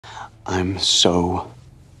I'm so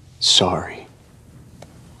sorry.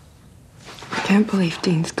 I can't believe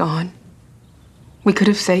Dean's gone. We could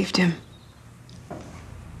have saved him.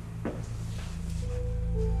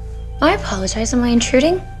 I apologize. Am I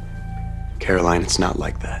intruding? Caroline, it's not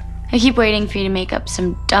like that. I keep waiting for you to make up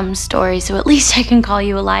some dumb story, so at least I can call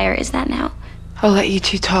you a liar. Is that now? I'll let you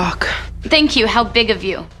two talk. Thank you. How big of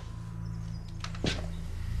you?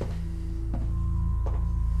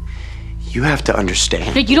 You have to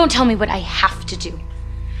understand. No, you don't tell me what I have to do.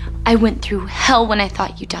 I went through hell when I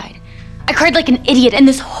thought you died. I cried like an idiot, and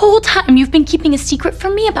this whole time you've been keeping a secret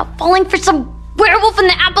from me about falling for some werewolf in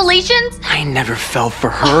the Appalachians? I never fell for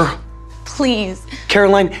her. Oh, please.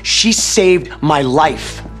 Caroline, she saved my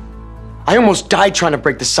life. I almost died trying to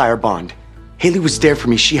break the sire bond. Hayley was there for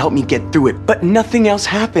me. She helped me get through it, but nothing else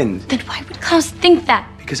happened. Then why would Klaus think that?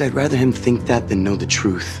 Because I'd rather him think that than know the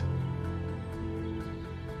truth.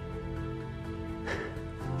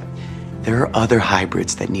 There are other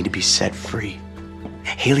hybrids that need to be set free.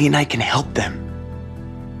 Hayley and I can help them.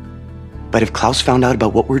 But if Klaus found out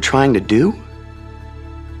about what we're trying to do,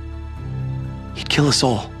 he'd kill us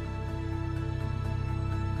all.